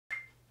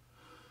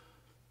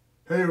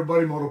Hey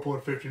everybody,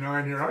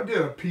 MotoPoet59 here. I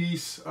did a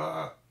piece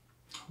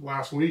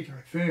last week,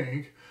 I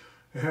think,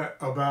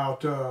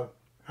 about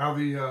how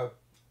the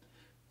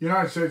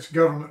United States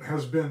government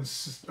has been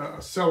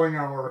selling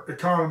our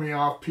economy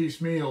off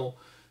piecemeal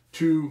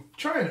to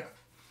China.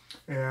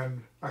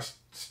 And I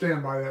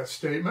stand by that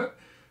statement.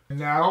 And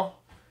now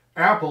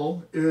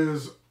Apple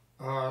is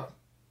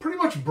pretty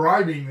much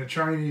bribing the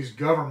Chinese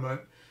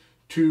government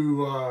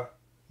to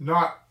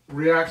not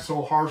react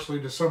so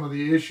harshly to some of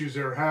the issues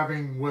they're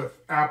having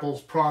with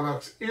Apple's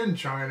products in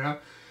China.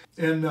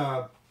 In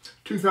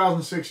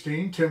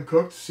 2016, Tim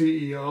Cook, the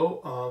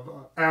CEO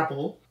of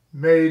Apple,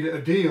 made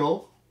a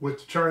deal with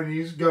the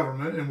Chinese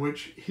government in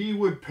which he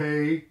would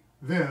pay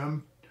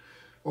them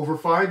over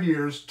 5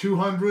 years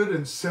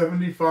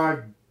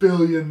 $275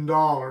 billion.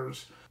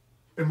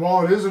 And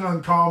while it isn't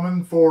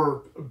uncommon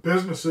for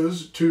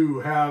businesses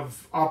to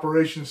have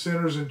operation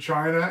centers in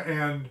China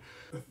and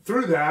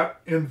through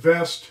that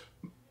invest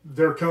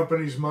their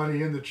company's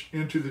money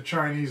into the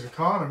Chinese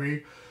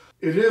economy,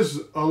 it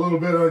is a little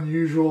bit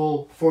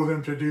unusual for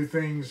them to do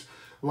things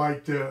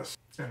like this,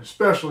 and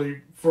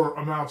especially for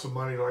amounts of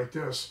money like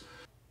this.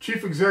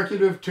 Chief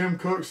Executive Tim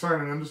Cook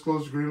signed an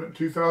undisclosed agreement in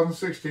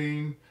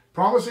 2016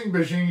 promising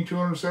Beijing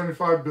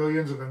 $275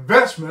 billion of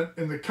investment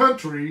in the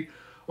country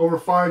over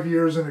 5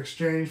 years in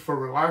exchange for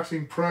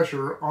relaxing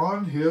pressure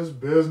on his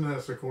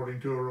business,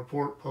 according to a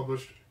report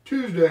published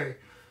Tuesday.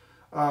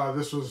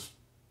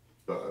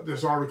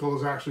 This article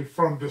is actually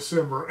from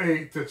December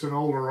 8th. It's an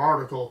older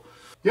article.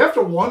 You have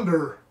to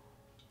wonder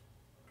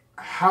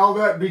how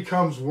that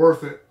becomes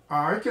worth it.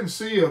 I can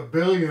see $1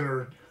 billion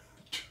or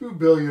 $2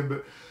 billion,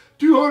 but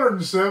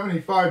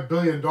 $275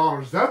 billion,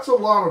 that's a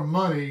lot of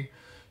money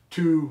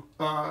to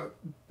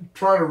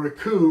try to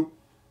recoup.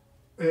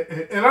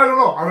 And I don't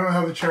know. I don't know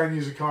how the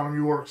Chinese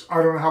economy works.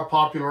 I don't know how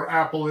popular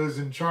Apple is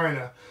in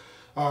China.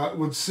 It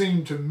would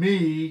seem to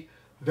me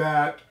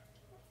that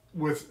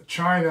with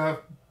China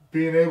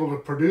being able to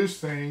produce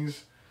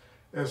things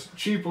as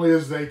cheaply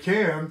as they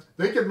can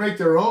make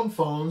their own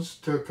phones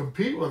to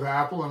compete with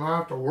Apple and not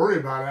have to worry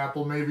about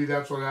Apple. Maybe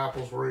that's what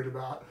Apple's worried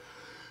about.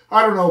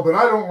 I don't know, but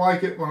I don't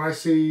like it when I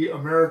see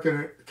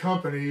American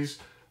companies,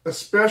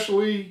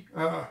 especially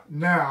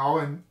now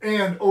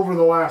and over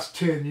the last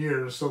 10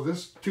 years. So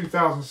this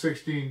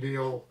 2016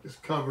 deal is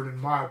covered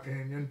in my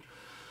opinion.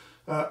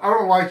 I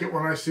don't like it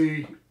when I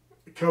see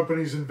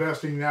companies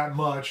investing that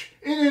much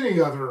in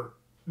any other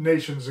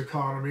nation's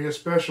economy,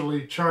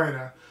 especially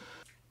China.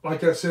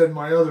 Like I said in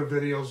my other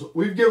videos,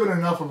 we've given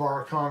enough of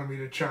our economy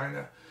to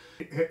China.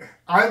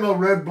 I'm a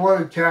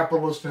red-blooded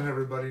capitalist and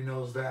everybody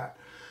knows that.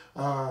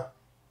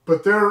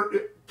 But there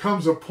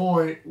comes a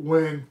point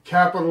when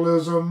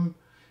capitalism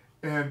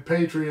and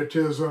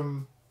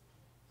patriotism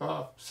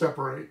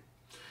separate.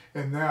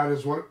 And that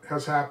is what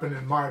has happened,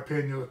 in my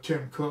opinion, with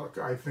Tim Cook.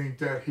 I think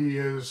that he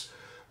is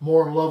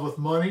more in love with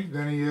money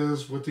than he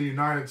is with the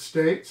United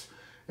States.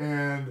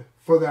 And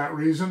for that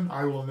reason,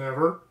 I will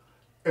never,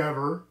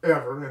 ever,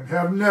 ever, and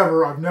have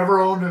never, I've never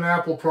owned an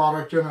Apple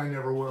product and I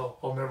never will.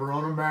 I'll never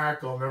own a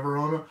Mac. I'll never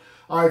own an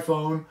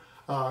iPhone.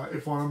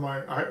 If one of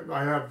my,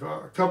 I have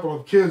a couple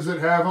of kids that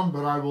have them,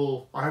 but I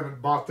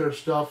haven't bought their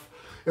stuff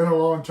in a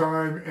long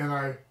time, and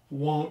I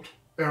won't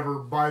ever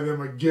buy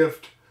them a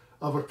gift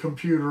of a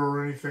computer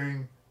or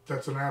anything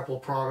that's an Apple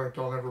product.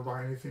 I'll never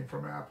buy anything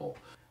from Apple.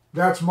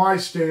 That's my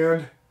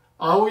stand.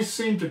 I always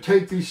seem to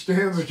take these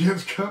stands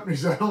against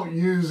companies I don't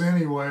use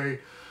anyway,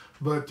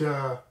 but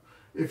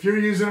if you're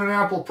using an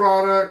Apple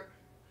product,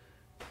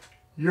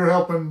 you're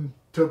helping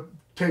to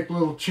take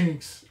little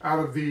chinks out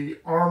of the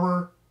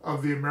armor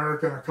of the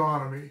American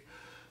economy.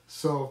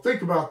 So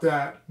think about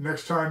that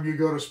next time you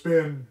go to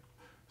spend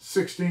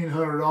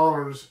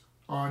 $1,600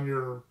 on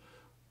your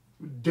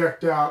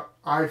decked out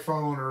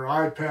iPhone or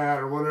iPad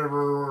or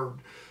whatever, or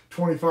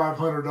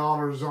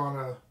 $2,500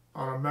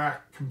 on a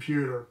Mac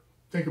computer.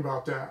 Think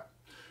about that.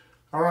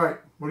 All right,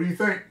 what do you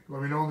think?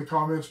 Let me know in the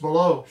comments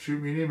below.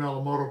 Shoot me an email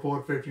at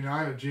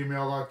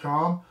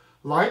motopoet59@gmail.com.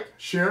 Like,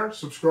 share,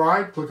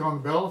 subscribe, click on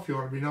the bell if you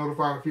want to be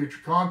notified of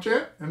future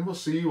content, and we'll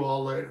see you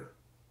all later.